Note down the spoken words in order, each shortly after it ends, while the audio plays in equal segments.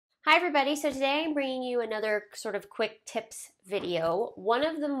Hi everybody, so today I'm bringing you another sort of quick tips video. One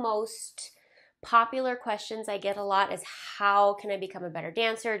of the most popular questions I get a lot is how can I become a better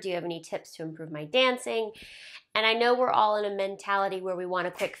dancer? Do you have any tips to improve my dancing? And I know we're all in a mentality where we want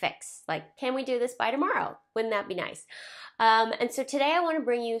a quick fix. Like, can we do this by tomorrow? Wouldn't that be nice? And so today I want to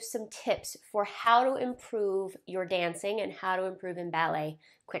bring you some tips for how to improve your dancing and how to improve in ballet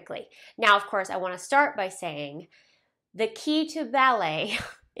quickly. Now, of course, I want to start by saying the key to ballet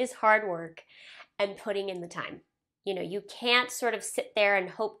is hard work and putting in the time. You know, you can't sort of sit there and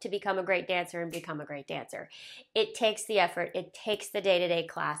hope to become a great dancer and become a great dancer. It takes the effort, it takes the day-to-day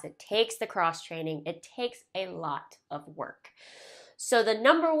class, it takes the cross training, it takes a lot of work. So the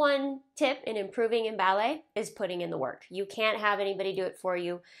number one tip in improving in ballet is putting in the work. You can't have anybody do it for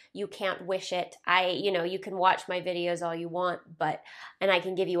you. You can't wish it. You can watch my videos all you want, and I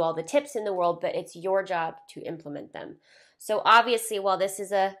can give you all the tips in the world, but it's your job to implement them. So obviously, while this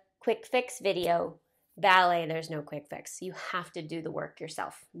is a quick fix video, ballet, there's no quick fix. You have to do the work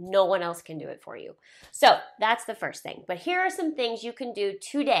yourself. No one else can do it for you. So that's the first thing. But here are some things you can do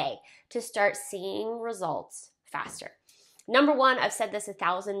today to start seeing results faster. Number one, I've said this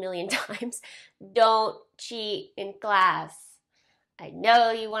 1,000 million times, don't cheat in class. I know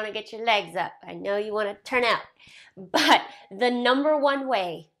you want to get your legs up. I know you want to turn out. But the number one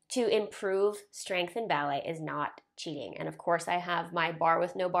way to improve strength in ballet is not cheating. And of course, I have my bar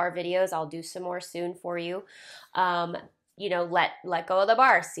with no bar videos. I'll do some more soon for you. Let go of the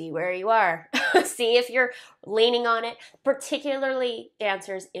bar. See where you are. See if you're leaning on it, particularly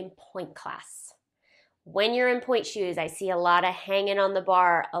dancers in point class. When you're in point shoes, I see a lot of hanging on the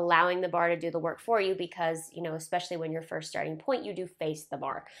bar, allowing the bar to do the work for you because, especially when you're first starting point, you do face the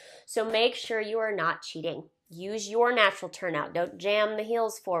bar. So make sure you are not cheating. Use your natural turnout. Don't jam the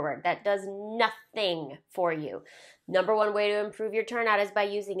heels forward. That does nothing for you. Number one way to improve your turnout is by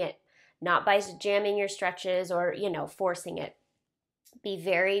using it, not by jamming your stretches or, forcing it. Be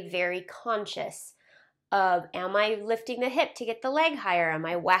very, very conscious of, am I lifting the hip to get the leg higher? Am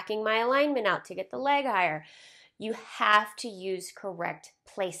I whacking my alignment out to get the leg higher? You have to use correct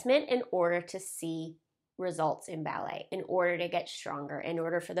placement in order to see results in ballet, in order to get stronger, in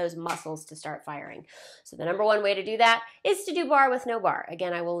order for those muscles to start firing. So the number one way to do that is to do bar with no bar.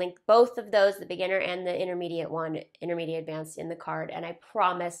 Again, I will link both of those, the beginner and the intermediate one, intermediate advanced, in the card, and I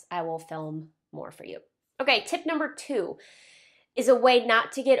promise I will film more for you. Okay, tip number two is a way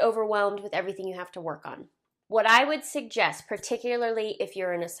not to get overwhelmed with everything you have to work on. What I would suggest, particularly if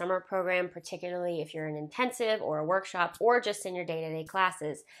you're in a summer program, particularly if you're in intensive or a workshop or just in your day-to-day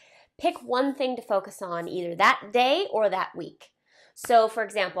classes, pick one thing to focus on either that day or that week. So for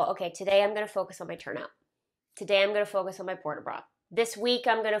example, okay, today I'm going to focus on my turnout. Today I'm going to focus on my port de bras. This week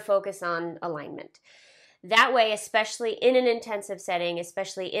I'm going to focus on alignment. That way, especially in an intensive setting,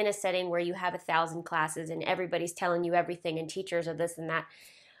 especially in a setting where you have 1,000 classes and everybody's telling you everything and teachers are this and that,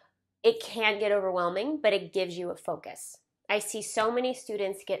 it can get overwhelming, but it gives you a focus. I see so many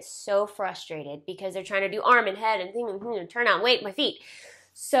students get so frustrated because they're trying to do arm and head and turn out, wait, my feet.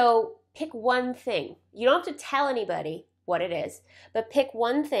 So pick one thing. You don't have to tell anybody what it is, but pick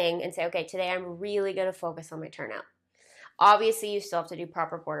one thing and say, okay, today I'm really going to focus on my turnout. Obviously, you still have to do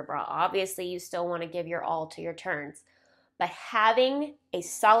proper port de bras. Obviously, you still want to give your all to your turns. But having a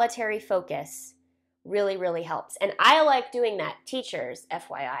solitary focus really, really helps. And I like doing that. Teachers,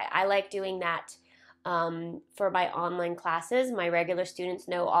 FYI, I like doing that for my online classes. My regular students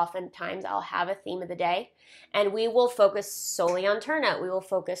know oftentimes I'll have a theme of the day, and we will focus solely on turnout. We will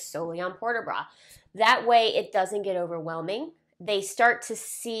focus solely on port de bras. That way, it doesn't get overwhelming. They start to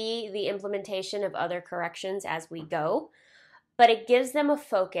see the implementation of other corrections as we go, but it gives them a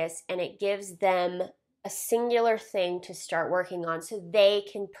focus and it gives them a singular thing to start working on so they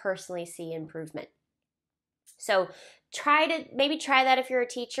can personally see improvement. So maybe try that if you're a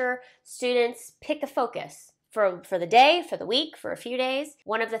teacher. Students, pick a focus for the day, for the week, for a few days.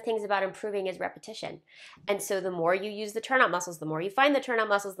 One of the things about improving is repetition. And so the more you use the turnout muscles, the more you find the turnout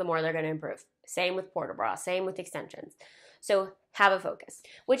muscles, the more they're going to improve. Same with port de bras, same with extensions. So have a focus.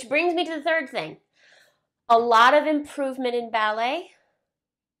 Which brings me to the third thing. A lot of improvement in ballet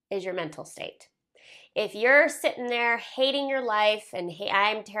is your mental state. If you're sitting there hating your life and, hey,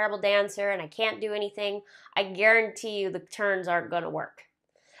 I'm a terrible dancer and I can't do anything, I guarantee you the turns aren't going to work.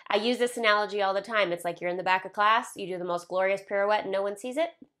 I use this analogy all the time. It's like you're in the back of class, you do the most glorious pirouette and no one sees it.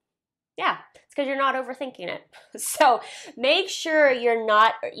 Yeah, it's because you're not overthinking it. So make sure you're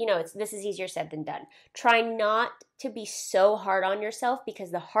not, this is easier said than done. Try not to be so hard on yourself,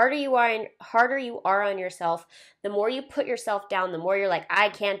 because the harder you are on yourself, the more you put yourself down, the more you're like, I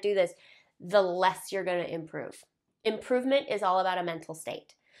can't do this, the less you're going to improve. Improvement is all about a mental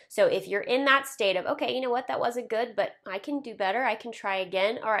state. So if you're in that state of, okay, you know what, that wasn't good, but I can do better, I can try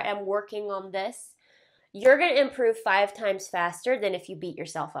again, or I'm working on this, you're going to improve 5 times faster than if you beat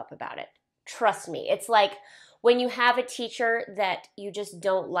yourself up about it. Trust me. It's like when you have a teacher that you just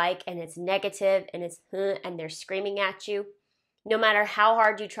don't like and it's negative and it's and they're screaming at you. No matter how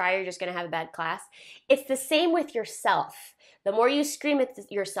hard you try, you're just going to have a bad class. It's the same with yourself. The more you scream at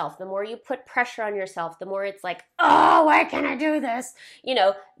yourself, the more you put pressure on yourself, the more it's like, oh, why can't I do this? You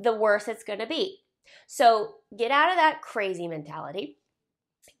know, the worse it's going to be. So get out of that crazy mentality.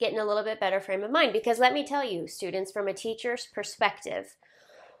 Get in a little bit better frame of mind. Because let me tell you, students, from a teacher's perspective,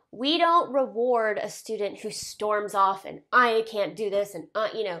 we don't reward a student who storms off and I can't do this and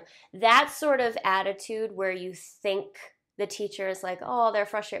you know, that sort of attitude where you think the teacher is like, oh, they're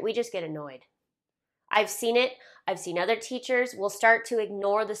frustrated. We just get annoyed. I've seen it. I've seen other teachers will start to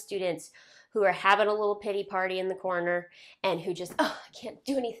ignore the students who are having a little pity party in the corner and who just, oh, I can't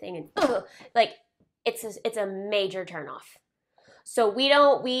do anything. And like it's a major turnoff. So we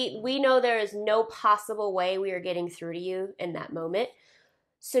know there is no possible way we are getting through to you in that moment.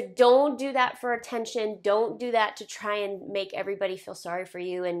 So don't do that for attention. Don't do that to try and make everybody feel sorry for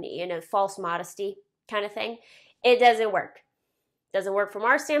you and, you know, false modesty kind of thing. It doesn't work. It doesn't work from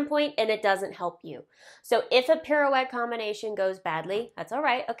our standpoint, and it doesn't help you. So if a pirouette combination goes badly, that's all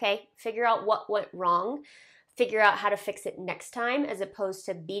right. Okay, figure out what went wrong. Figure out how to fix it next time, as opposed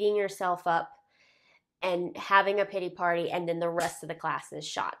to beating yourself up and having a pity party and then the rest of the class is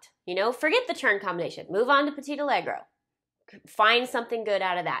shot. You know, forget the turn combination. Move on to Petit Allegro. Find something good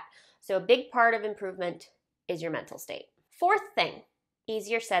out of that. So a big part of improvement is your mental state. Fourth thing,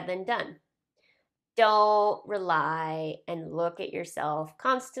 easier said than done. Don't rely and look at yourself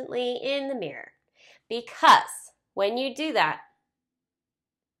constantly in the mirror, because when you do that,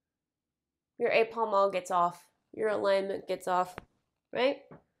 your épaulement gets off, your alignment gets off, right?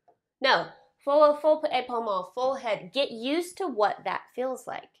 No, full épaulement, full head. Get used to what that feels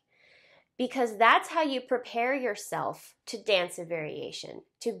like, because that's how you prepare yourself to dance a variation,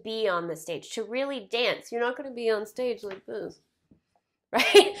 to be on the stage, to really dance. You're not going to be on stage like this.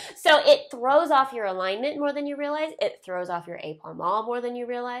 Right? So it throws off your alignment more than you realize. It throws off your épaulement more than you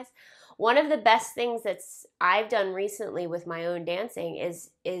realize. One of the best things I've done recently with my own dancing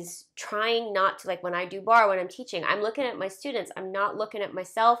is trying not to, like when I do bar, when I'm teaching, I'm looking at my students. I'm not looking at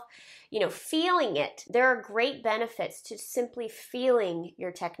myself, you know, feeling it. There are great benefits to simply feeling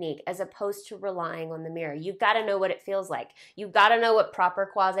your technique as opposed to relying on the mirror. You've got to know what it feels like. You've got to know what proper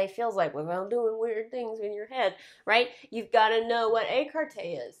quasi feels like without doing weird things in your head, right? You've got to know what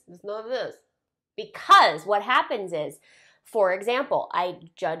écarté is. It's not this. Because what happens is, for example, I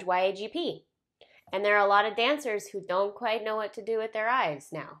judge YAGP, and there are a lot of dancers who don't quite know what to do with their eyes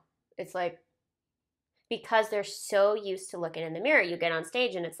now. It's like, because they're so used to looking in the mirror, you get on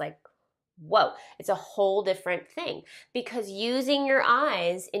stage and it's like, whoa, it's a whole different thing. Because using your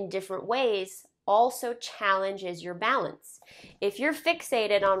eyes in different ways also challenges your balance. If you're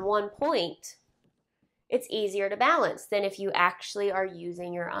fixated on one point, it's easier to balance than if you actually are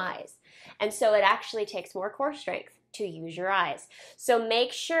using your eyes. And so it actually takes more core strength to use your eyes. So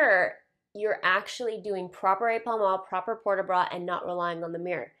make sure you're actually doing proper épaulement, proper port-de-bras, and not relying on the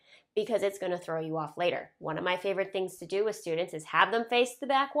mirror, because it's going to throw you off later. One of my favorite things to do with students is have them face the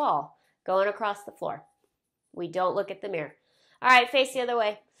back wall, going across the floor. We don't look at the mirror. All right, face the other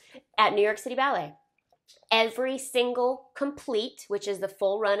way. At New York City Ballet, every single complete, which is the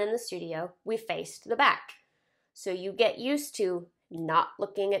full run in the studio, we faced the back. So you get used to not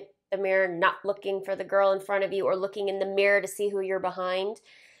looking at the mirror, not looking for the girl in front of you, or looking in the mirror to see who you're behind.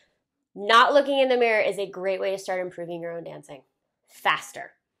 Not looking in the mirror is a great way to start improving your own dancing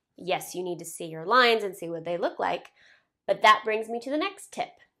faster. Yes, you need to see your lines and see what they look like, but that brings me to the next tip.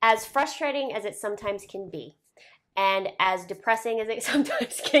 As frustrating as it sometimes can be, and as depressing as it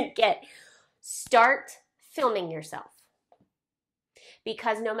sometimes can get, start filming yourself.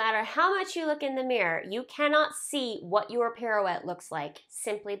 Because no matter how much you look in the mirror, you cannot see what your pirouette looks like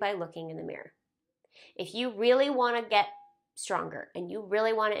simply by looking in the mirror. If you really want to get stronger and you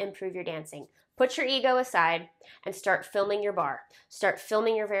really want to improve your dancing, put your ego aside and start filming your bar. Start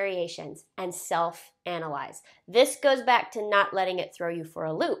filming your variations and self-analyze. This goes back to not letting it throw you for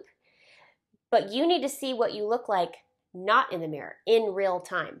a loop. But you need to see what you look like not in the mirror, in real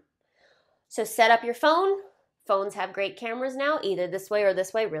time. So set up your phone. Phones have great cameras now, either this way or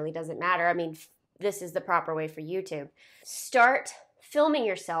this way, really doesn't matter. I mean, this is the proper way for YouTube. Start filming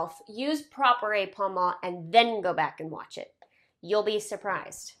yourself, use proper épaulement, and then go back and watch it. You'll be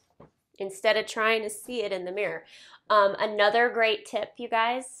surprised. Instead of trying to see it in the mirror. Another great tip, you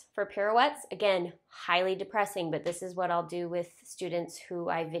guys, for pirouettes, again, highly depressing, but this is what I'll do with students who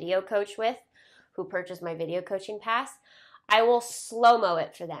I video coach with, who purchase my video coaching pass. I will slow-mo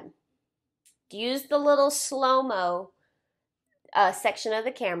it for them. Use the little slow-mo section of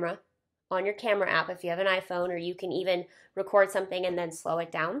the camera on your camera app if you have an iPhone, or you can even record something and then slow it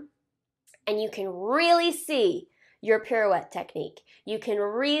down. And you can really see your pirouette technique. You can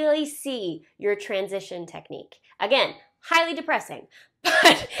really see your transition technique. Again, highly depressing,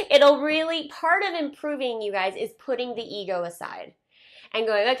 but it'll really, part of improving, you guys, is putting the ego aside and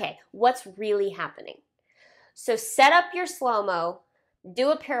going, okay, what's really happening? So set up your slow-mo, do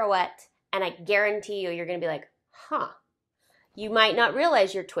a pirouette, and I guarantee you're going to be like, huh. You might not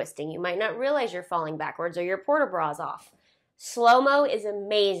realize you're twisting. You might not realize you're falling backwards or your port de bras off. Slow-mo is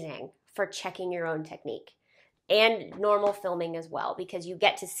amazing for checking your own technique and normal filming as well, because you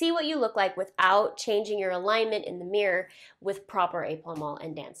get to see what you look like without changing your alignment in the mirror with proper épaulement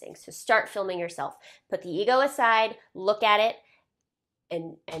and dancing. So start filming yourself. Put the ego aside, look at it,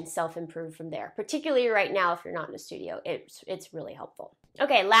 and self-improve from there. Particularly right now if you're not in a studio, it's really helpful.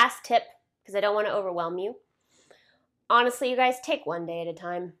 Okay, last tip, because I don't want to overwhelm you. Honestly, you guys, take one day at a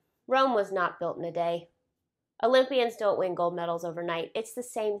time. Rome was not built in a day. Olympians don't win gold medals overnight. It's the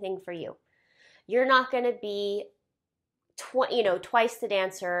same thing for you. You're not going to be twice the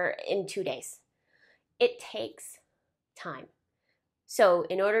dancer in 2 days. It takes time. So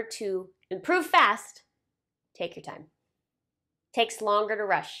in order to improve fast, take your time. Takes longer to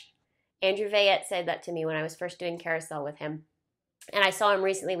rush. Andrew Vayette said that to me when I was first doing carousel with him. And I saw him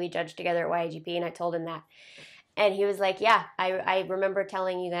recently. We judged together at YAGP, and I told him that. And he was like, yeah, I remember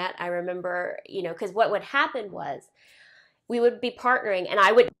telling you that. I remember, because what would happen was we would be partnering, and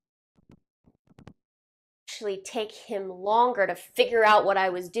I would actually take him longer to figure out what I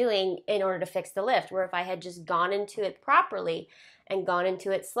was doing in order to fix the lift, where if I had just gone into it properly and gone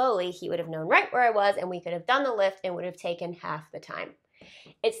into it slowly, he would have known right where I was, and we could have done the lift and would have taken half the time.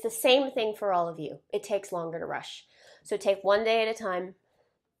 It's the same thing for all of you. It takes longer to rush. So take one day at a time,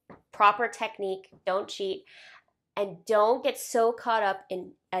 proper technique, don't cheat. And don't get so caught up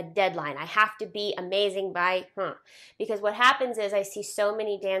in a deadline. I have to be amazing by, because what happens is I see so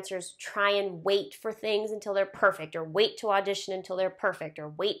many dancers try and wait for things until they're perfect, or wait to audition until they're perfect, or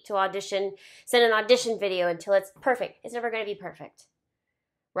wait to audition, send an audition video until it's perfect. It's never going to be perfect,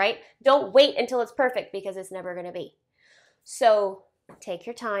 right? Don't wait until it's perfect, because it's never going to be. So take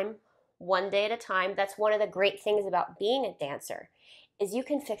your time, one day at a time. That's one of the great things about being a dancer, is you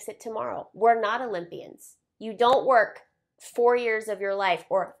can fix it tomorrow. We're not Olympians. You don't work 4 years of your life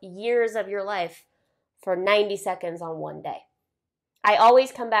or years of your life for 90 seconds on one day. I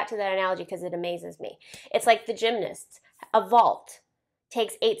always come back to that analogy because it amazes me. It's like the gymnasts. A vault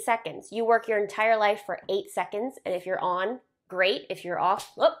takes 8 seconds. You work your entire life for 8 seconds, and if you're on, great. If you're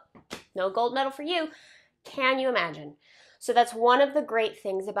off, no gold medal for you. Can you imagine? So that's one of the great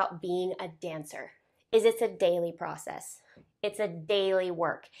things about being a dancer, is it's a daily process. It's a daily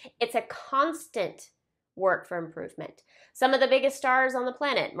work. It's a constant work for improvement. Some of the biggest stars on the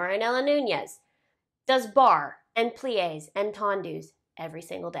planet, Marinella Nunez, does bar and pliés and tendus every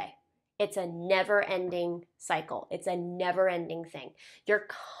single day. It's a never-ending cycle. It's a never-ending thing. You're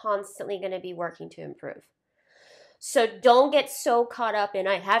constantly going to be working to improve. So don't get so caught up in,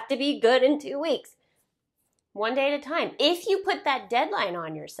 I have to be good in 2 weeks. One day at a time. If you put that deadline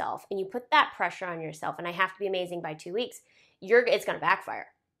on yourself and you put that pressure on yourself, and I have to be amazing by 2 weeks, it's going to backfire.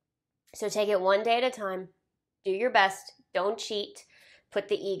 So take it one day at a time, do your best, don't cheat, put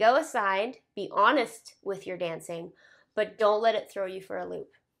the ego aside, be honest with your dancing, but don't let it throw you for a loop,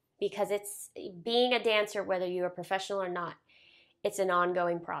 because it's being a dancer, whether you're a professional or not, it's an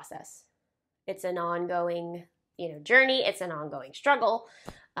ongoing process. It's an ongoing, journey. It's an ongoing struggle,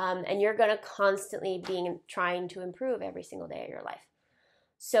 and you're going to constantly be trying to improve every single day of your life.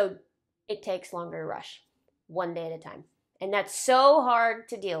 So it takes longer to rush, one day at a time. And that's so hard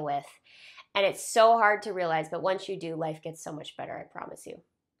to deal with, and it's so hard to realize, but once you do, life gets so much better, I promise you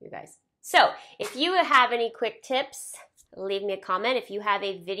guys. So if you have any quick tips, leave me a comment. If you have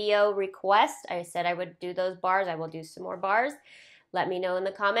a video request, I said I would do those bars. I will do some more bars. Let me know in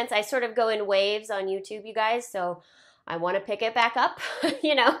the comments. I sort of go in waves on YouTube, you guys, so I want to pick it back up,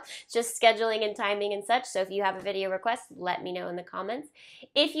 just scheduling and timing and such. So if you have a video request, let me know in the comments.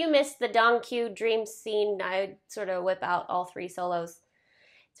 If you missed the Dong Q dream scene, I sort of whip out all 3 solos.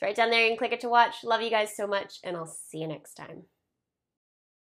 It's right down there. You can click it to watch. Love you guys so much, and I'll see you next time.